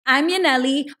I'm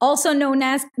Yaneli, also known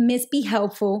as Miss Be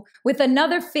Helpful, with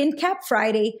another FinCap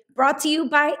Friday brought to you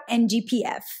by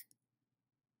NGPF.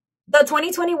 The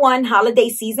 2021 holiday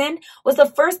season was the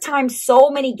first time so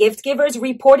many gift givers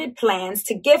reported plans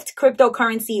to gift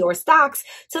cryptocurrency or stocks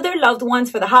to their loved ones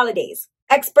for the holidays.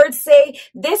 Experts say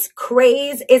this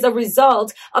craze is a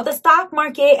result of the stock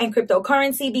market and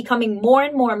cryptocurrency becoming more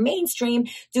and more mainstream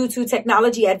due to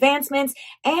technology advancements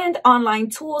and online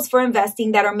tools for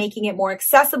investing that are making it more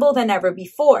accessible than ever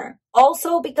before.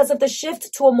 Also because of the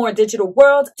shift to a more digital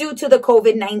world due to the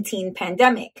COVID-19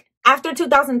 pandemic. After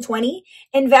 2020,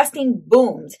 investing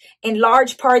boomed. In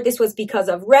large part, this was because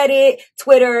of Reddit,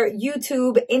 Twitter,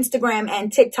 YouTube, Instagram,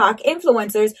 and TikTok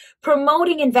influencers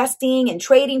promoting investing and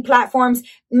trading platforms,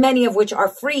 many of which are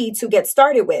free to get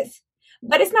started with.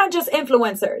 But it's not just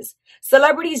influencers.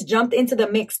 Celebrities jumped into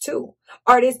the mix too.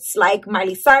 Artists like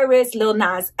Miley Cyrus, Lil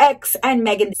Nas X, and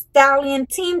Megan Thee Stallion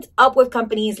teamed up with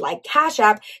companies like Cash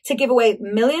App to give away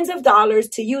millions of dollars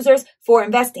to users for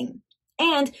investing,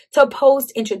 and to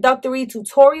post introductory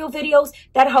tutorial videos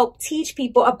that help teach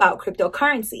people about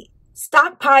cryptocurrency.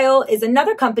 Stockpile is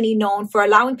another company known for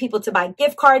allowing people to buy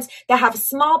gift cards that have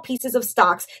small pieces of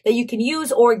stocks that you can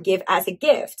use or give as a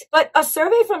gift. But a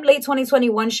survey from late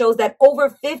 2021 shows that over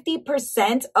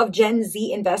 50% of Gen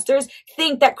Z investors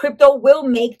think that crypto will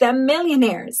make them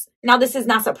millionaires. Now, this is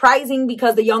not surprising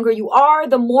because the younger you are,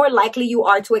 the more likely you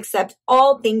are to accept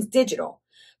all things digital.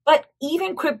 But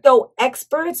even crypto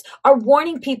experts are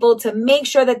warning people to make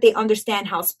sure that they understand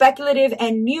how speculative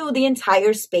and new the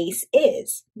entire space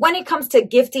is. When it comes to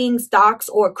gifting stocks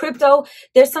or crypto,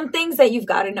 there's some things that you've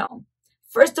got to know.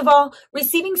 First of all,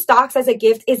 receiving stocks as a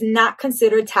gift is not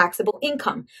considered taxable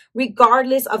income,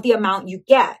 regardless of the amount you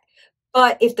get.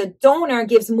 But if the donor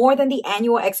gives more than the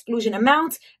annual exclusion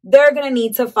amount, they're going to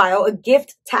need to file a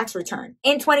gift tax return.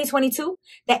 In 2022,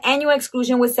 the annual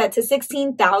exclusion was set to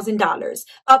 $16,000,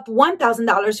 up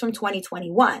 $1,000 from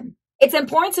 2021. It's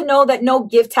important to know that no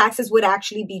gift taxes would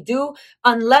actually be due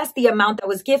unless the amount that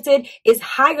was gifted is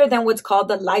higher than what's called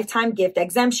the lifetime gift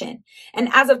exemption. And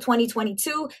as of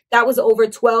 2022, that was over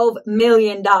 $12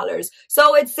 million.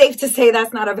 So it's safe to say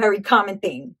that's not a very common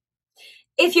thing.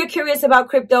 If you're curious about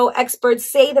crypto, experts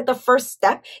say that the first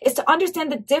step is to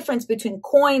understand the difference between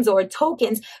coins or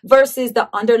tokens versus the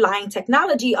underlying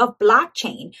technology of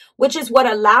blockchain, which is what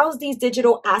allows these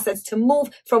digital assets to move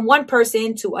from one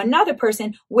person to another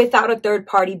person without a third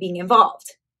party being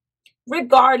involved.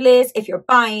 Regardless if you're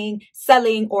buying,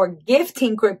 selling, or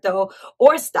gifting crypto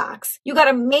or stocks, you got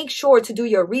to make sure to do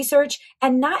your research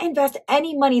and not invest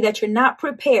any money that you're not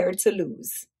prepared to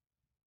lose.